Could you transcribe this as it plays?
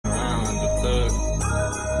C.H.K.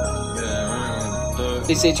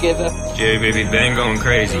 J baby, bang going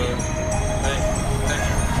crazy.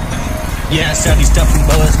 Yeah, I sell these stuffing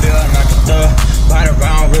bullets, feel like a thug. Ride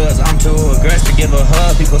around reals, I'm too aggressive to give a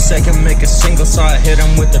hug. People say can make a single, so I hit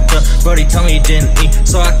him with the duck. Brody told me he didn't eat,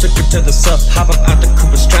 so I took it to the sub. Hop up out the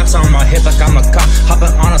Cooper, straps on my hip like I'm a cop.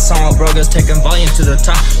 Hopping on a song with brothers, taking volume to the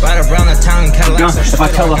top. Ride around the town in Cadillac. If I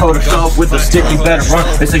tell a hoe to show up with a stick, you better run.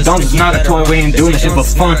 They say guns is not a toy, we ain't doing this shit for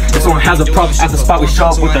fun. If someone has a problem at the spot, we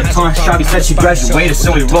show up with a ton. Shawty said she graduated,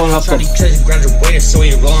 so we rolling up the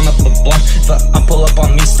blunt. If I pull up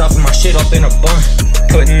on me, stuffing my shit up in a bun.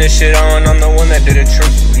 Putting this shit on, I'm the one that did it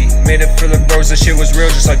truthfully. Made it for the bros, the shit was real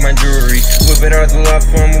just like my jewelry. Whip it out the love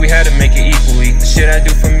for 'em, we had to make it equally. The shit I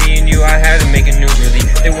do for me and you, I had to make it new really.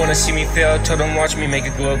 They wanna see me fail, told them watch me make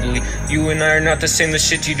it globally. You and I are not the same, the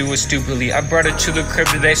shit you do is stupidly. I brought it to the crib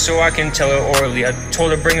today so I can tell her orally. I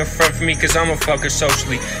told her bring a friend for me cause I'm a fucker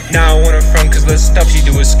socially. Now I want a friend cause the stuff she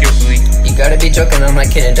do is skillfully. You gotta be joking, I'm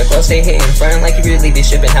not kidding. Duck well, stay hitting. Frontin' like you really be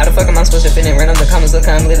shipping. How the fuck am I supposed to fit in? Run up the comments, look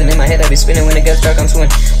how I'm living. In my head I be spinning. When it gets dark I'm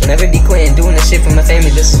swinging. Will never be quitting. Doing this shit for my family.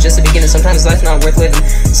 This is just the beginning. Sometimes life's not worth living.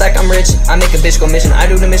 It's like I'm rich, I make a bitch go mission. I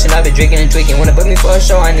do the mission, I've been drinking and tweaking. Wanna put me for a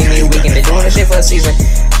show, I need me a weekend. Been doing this shit for a season.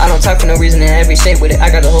 I don't talk for no reason in every shape with it. I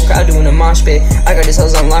got the whole crowd doing a mosh pit. I got this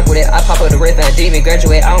hose unlocked with it. I pop out the wraith and I didn't even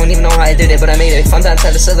graduate. I don't even know how I did it, but I made it. Fun times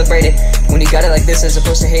had to celebrate it. When you got it like this, as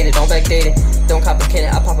opposed to hate it. Don't backdate it, don't complicate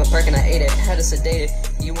it. I pop a perk and I ate it. Had to sedate it.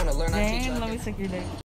 You wanna learn, I teach you. Let me suck your dick.